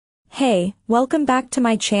Hey, welcome back to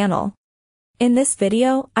my channel. In this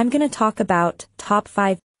video, I'm gonna talk about top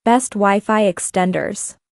 5 best Wi-Fi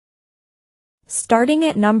extenders. Starting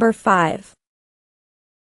at number 5.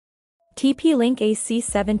 TP-Link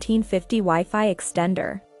AC1750 Wi-Fi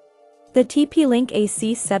Extender. The TP-Link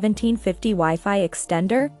AC1750 Wi-Fi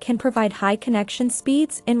extender can provide high connection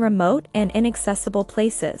speeds in remote and inaccessible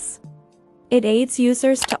places. It aids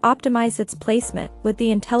users to optimize its placement with the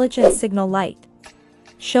intelligent signal light,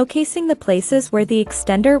 showcasing the places where the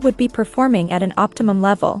extender would be performing at an optimum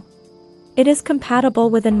level. It is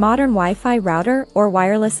compatible with a modern Wi-Fi router or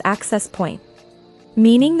wireless access point,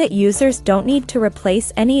 meaning that users don't need to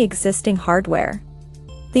replace any existing hardware.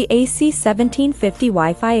 The AC1750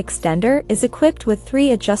 Wi-Fi extender is equipped with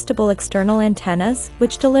 3 adjustable external antennas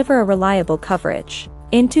which deliver a reliable coverage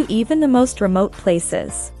into even the most remote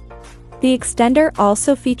places. The extender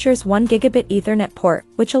also features 1 gigabit Ethernet port,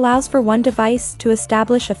 which allows for one device to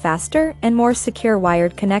establish a faster and more secure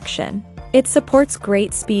wired connection. It supports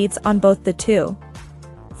great speeds on both the 2,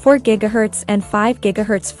 4 GHz and 5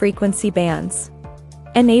 GHz frequency bands,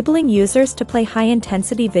 enabling users to play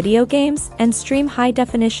high-intensity video games and stream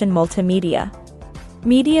high-definition multimedia.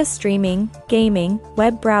 Media streaming, gaming,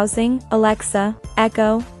 web browsing, Alexa,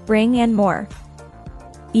 Echo, Ring and more.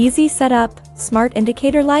 Easy setup, smart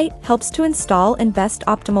indicator light helps to install in best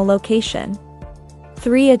optimal location.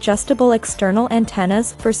 3 adjustable external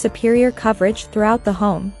antennas for superior coverage throughout the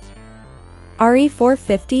home.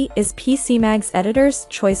 RE450 is PCMag's editor's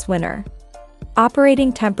choice winner.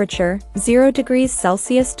 Operating temperature, 0 degrees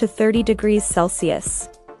Celsius to 30 degrees Celsius.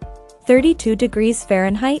 32 degrees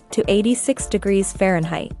Fahrenheit to 86 degrees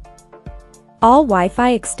Fahrenheit. All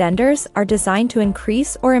Wi-Fi extenders are designed to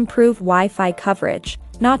increase or improve Wi-Fi coverage,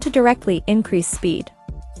 not to directly increase speed.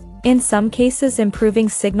 In some cases, improving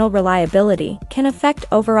signal reliability can affect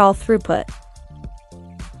overall throughput.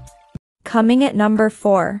 Coming at number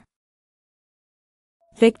 4.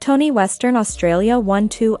 Victoni Western Australia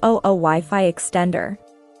 1200 Wi-Fi Extender.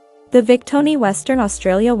 The Victoni Western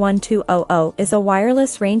Australia 1200 is a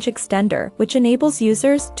wireless range extender which enables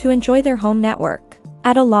users to enjoy their home network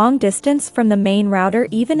at a long distance from the main router,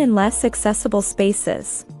 even in less accessible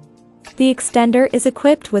spaces. The extender is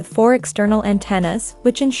equipped with 4 external antennas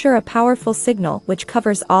which ensure a powerful signal which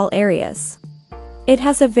covers all areas. It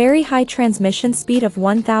has a very high transmission speed of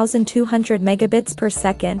 1200 megabits per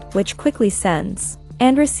second, which quickly sends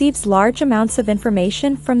and receives large amounts of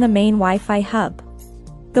information from the main Wi-Fi hub.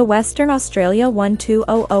 The Western Australia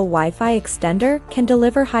 1200 Wi-Fi extender can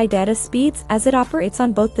deliver high data speeds as it operates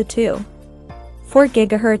on both the 2, 4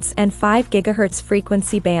 GHz and 5 GHz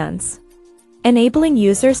frequency bands, enabling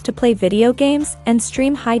users to play video games and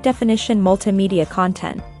stream high-definition multimedia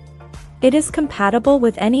content. It is compatible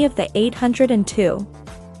with any of the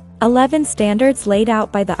 802.11 standards laid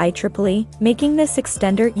out by the IEEE, making this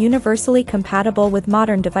extender universally compatible with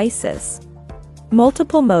modern devices.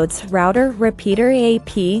 Multiple modes: router, repeater,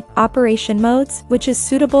 AP, operation modes, which is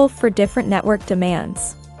suitable for different network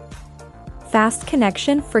demands. Fast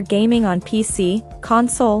connection for gaming on PC,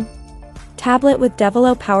 console, tablet with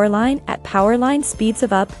Devolo powerline at powerline speeds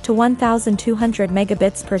of up to 1200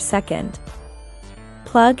 megabits per second.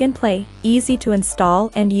 Plug and play, easy to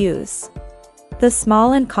install and use. The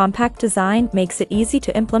small and compact design makes it easy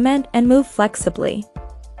to implement and move flexibly.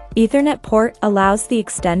 Ethernet port allows the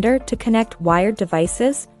extender to connect wired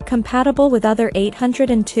devices compatible with other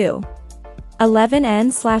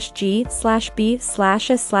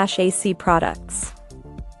 802.11n/G/B/S/AC products.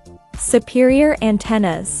 Superior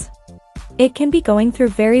antennas. It can be going through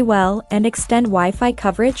very well and extend Wi-Fi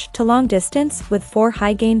coverage to long distance with 4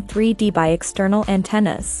 high-gain 3 dBi external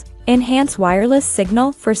antennas. Enhance wireless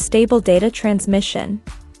signal for stable data transmission.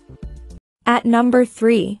 At number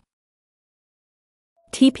 3.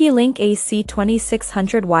 TP-Link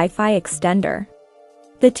AC2600 Wi-Fi Extender.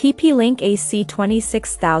 The TP-Link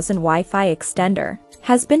AC26000 Wi-Fi extender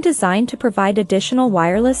has been designed to provide additional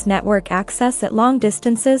wireless network access at long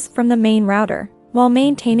distances from the main router, while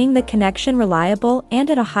maintaining the connection reliable and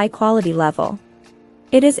at a high-quality level.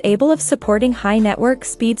 It is able of supporting high network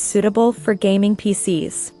speeds suitable for gaming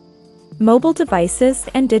PCs, mobile devices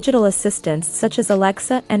and digital assistants such as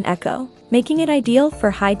Alexa and Echo, making it ideal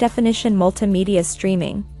for high-definition multimedia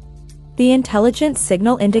streaming. The intelligent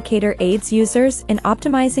signal indicator aids users in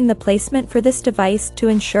optimizing the placement for this device to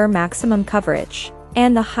ensure maximum coverage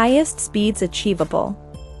and the highest speeds achievable.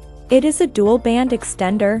 It is a dual-band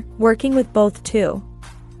extender, working with both 2,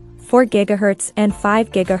 4 GHz and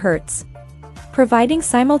 5 GHz, providing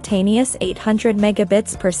simultaneous 800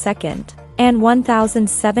 megabits per second and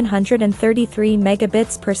 1733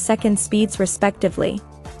 megabits per second speeds respectively.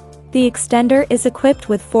 The extender is equipped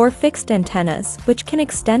with 4 fixed antennas which can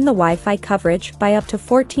extend the Wi-Fi coverage by up to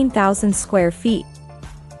 14,000 square feet,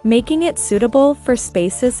 making it suitable for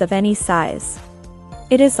spaces of any size.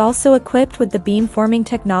 It is also equipped with the beamforming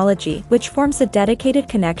technology, which forms a dedicated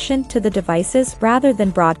connection to the devices rather than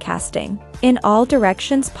broadcasting in all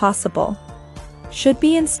directions possible. Should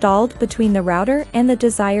be installed between the router and the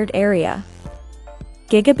desired area.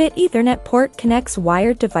 Gigabit Ethernet port connects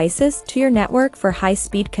wired devices to your network for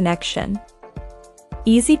high-speed connection.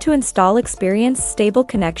 Easy to install, experience stable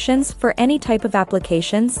connections for any type of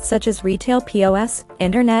applications such as retail POS,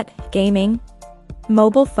 internet, gaming,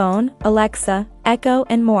 mobile phone, Alexa, Echo,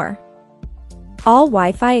 and more. All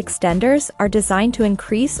Wi-Fi extenders are designed to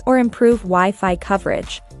increase or improve Wi-Fi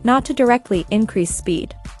coverage, not to directly increase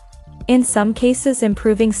speed. In some cases,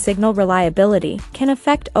 improving signal reliability can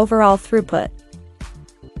affect overall throughput.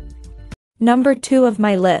 Number 2 of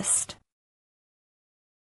my list.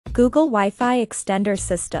 Google Wi-Fi Extender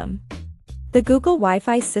System. The Google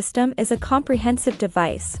Wi-Fi system is a comprehensive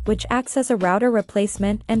device which acts as a router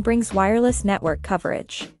replacement and brings wireless network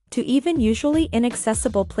coverage to even usually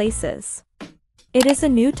inaccessible places. It is a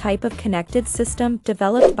new type of connected system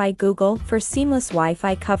developed by Google for seamless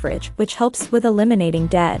Wi-Fi coverage, which helps with eliminating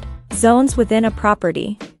dead zones within a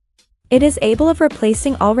property. It is able of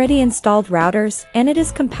replacing already installed routers, and it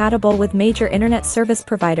is compatible with major internet service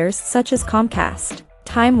providers such as Comcast,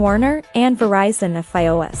 Time Warner, and Verizon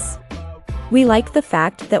FiOS. We like the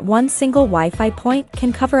fact that one single Wi-Fi point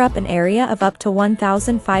can cover up an area of up to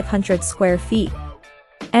 1,500 square feet.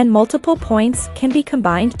 And multiple points can be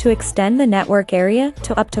combined to extend the network area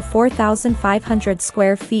to up to 4,500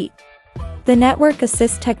 square feet. The Network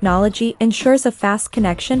Assist technology ensures a fast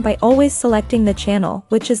connection by always selecting the channel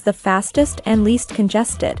which is the fastest and least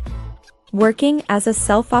congested. Working as a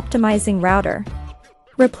self-optimizing router.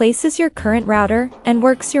 Replaces your current router and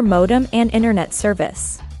works your modem and internet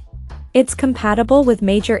service. It's compatible with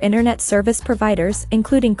major internet service providers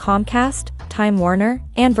including Comcast, Time Warner,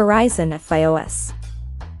 and Verizon FiOS.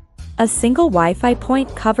 A single Wi-Fi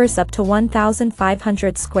point covers up to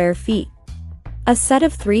 1,500 square feet. A set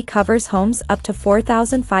of 3 covers homes up to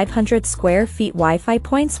 4,500 square feet. Wi-Fi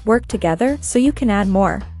points work together so you can add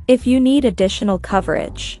more if you need additional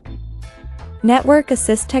coverage. Network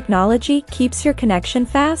Assist technology keeps your connection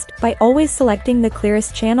fast by always selecting the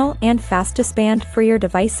clearest channel and fastest band for your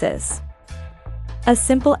devices. A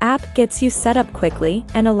simple app gets you set up quickly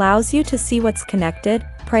and allows you to see what's connected,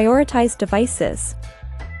 prioritize devices,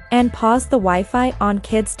 and pause the Wi-Fi on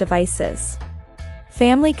kids' devices.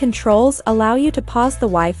 Family controls allow you to pause the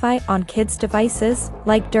Wi-Fi on kids' devices,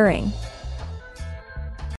 like during.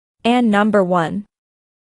 And number 1.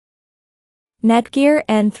 Netgear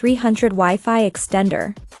N300 Wi-Fi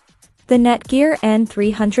Extender. The Netgear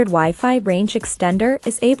N300 Wi-Fi range extender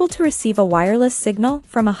is able to receive a wireless signal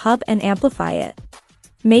from a hub and amplify it,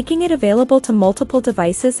 making it available to multiple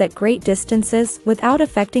devices at great distances without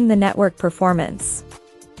affecting the network performance.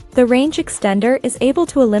 The range extender is able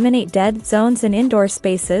to eliminate dead zones in indoor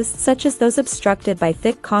spaces such as those obstructed by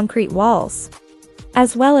thick concrete walls,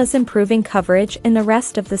 as well as improving coverage in the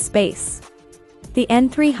rest of the space. The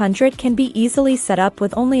N300 can be easily set up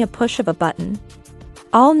with only a push of a button.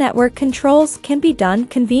 All network controls can be done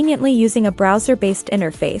conveniently using a browser-based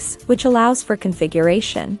interface, which allows for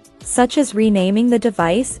configuration, such as renaming the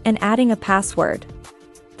device and adding a password.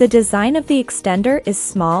 The design of the extender is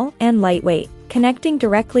small and lightweight, connecting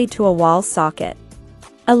directly to a wall socket,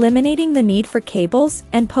 eliminating the need for cables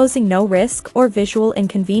and posing no risk or visual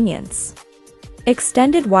inconvenience.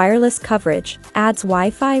 Extended wireless coverage adds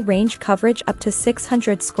Wi-Fi range coverage up to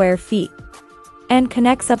 600 square feet and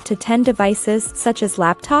connects up to 10 devices such as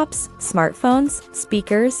laptops, smartphones,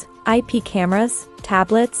 speakers, IP cameras,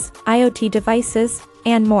 tablets, IoT devices,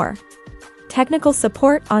 and more. Technical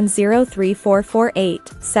support on 03448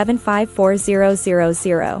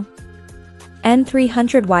 754000.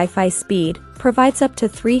 N300 Wi-Fi speed provides up to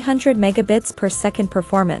 300 megabits per second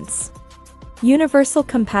performance. Universal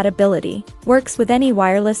compatibility works with any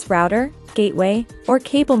wireless router, gateway, or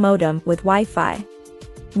cable modem with Wi-Fi.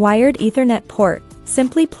 Wired Ethernet port,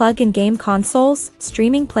 simply plug in game consoles,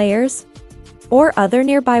 streaming players, or other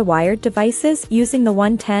nearby wired devices using the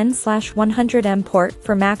 110/100M port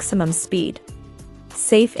for maximum speed.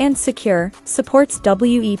 Safe and secure, supports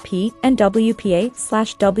WEP and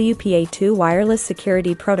WPA/WPA2 wireless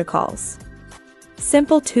security protocols.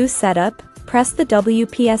 Simple to setup, press the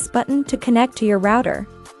WPS button to connect to your router.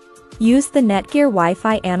 Use the Netgear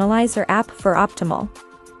Wi-Fi Analyzer app for optimal.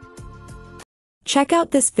 Check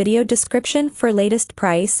out this video description for latest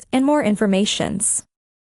price and more informations.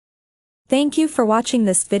 Thank you for watching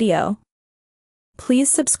this video. Please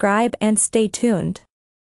subscribe and stay tuned.